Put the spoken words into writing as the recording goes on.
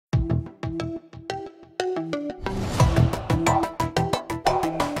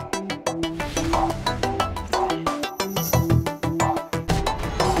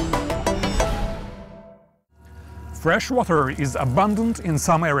Fresh water is abundant in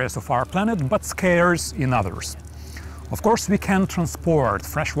some areas of our planet, but scarce in others. Of course, we can transport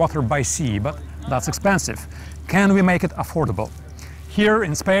fresh water by sea, but that's expensive. Can we make it affordable? Here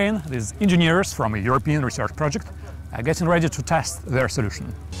in Spain, these engineers from a European research project are getting ready to test their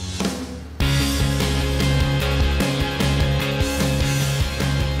solution.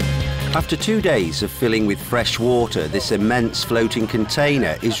 After 2 days of filling with fresh water, this immense floating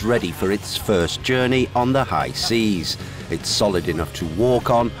container is ready for its first journey on the high seas. It's solid enough to walk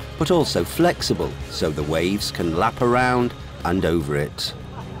on, but also flexible, so the waves can lap around and over it.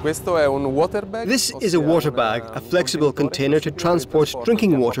 This is a water bag, a flexible container to transport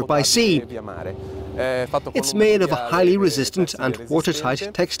drinking water by sea. It's made of a highly resistant and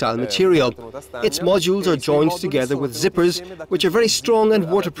watertight textile material. Its modules are joined together with zippers, which are very strong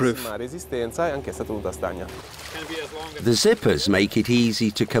and waterproof. The zippers make it easy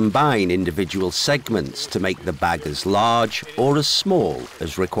to combine individual segments to make the bag as large or as small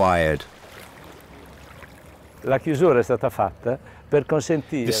as required.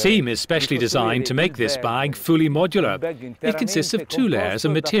 The seam is specially designed to make this bag fully modular. It consists of 2 layers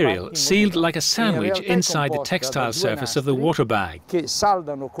of material sealed like a sandwich inside the textile surface of the water bag. In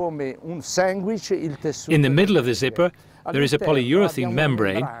the middle of the zipper, there is a polyurethane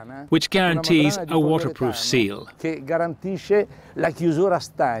membrane which guarantees a waterproof seal. The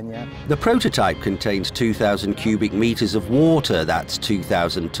prototype contains 2,000 cubic meters of water, that's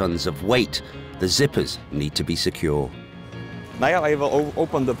 2,000 tons of weight. The zippers need to be secure. Now I will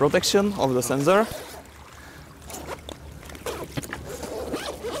open the protection of the sensor.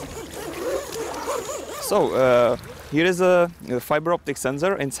 So here is a fiber optic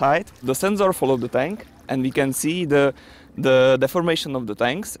sensor inside. The sensor follows the tank, and we can see the deformation of the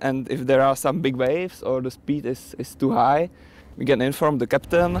tanks. And if there are some big waves or the speed is too high, we can inform the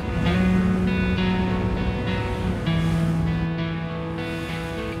captain.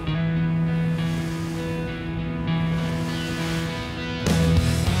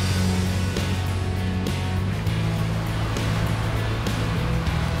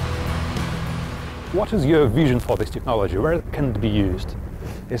 What is your vision for this technology? Where can it be used?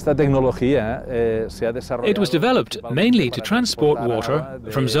 It was developed mainly to transport water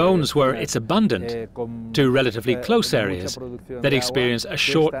from zones where it's abundant to relatively close areas that experience a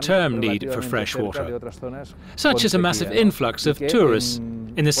short-term need for fresh water, such as a massive influx of tourists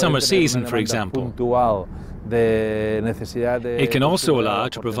in the summer season, for example. It can also allow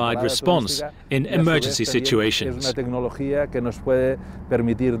to provide response in emergency situations.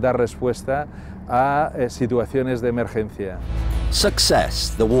 Success.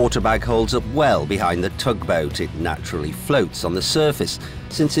 The water bag holds up well behind the tugboat. It naturally floats on the surface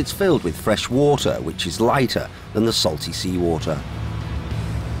since it's filled with fresh water, which is lighter than the salty seawater.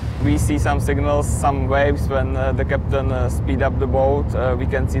 We see some signals, some waves when the captain speeds up the boat. We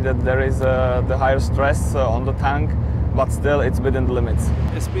can see that there is the higher stress on the tank, but still it's within the limits.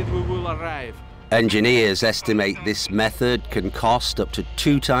 The speed we will arrive. Engineers estimate this method can cost up to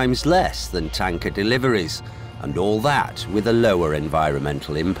 2 times less than tanker deliveries, and all that with a lower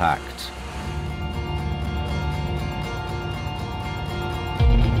environmental impact.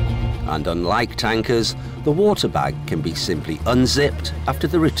 And unlike tankers, the water bag can be simply unzipped after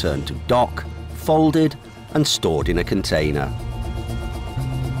the return to dock, folded and stored in a container.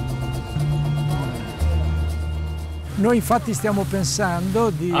 Our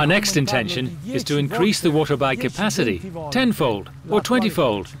next intention is to increase the water bag capacity 10-fold or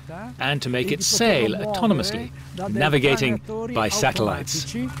 20-fold and to make it sail autonomously, navigating by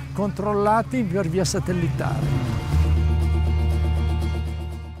satellites.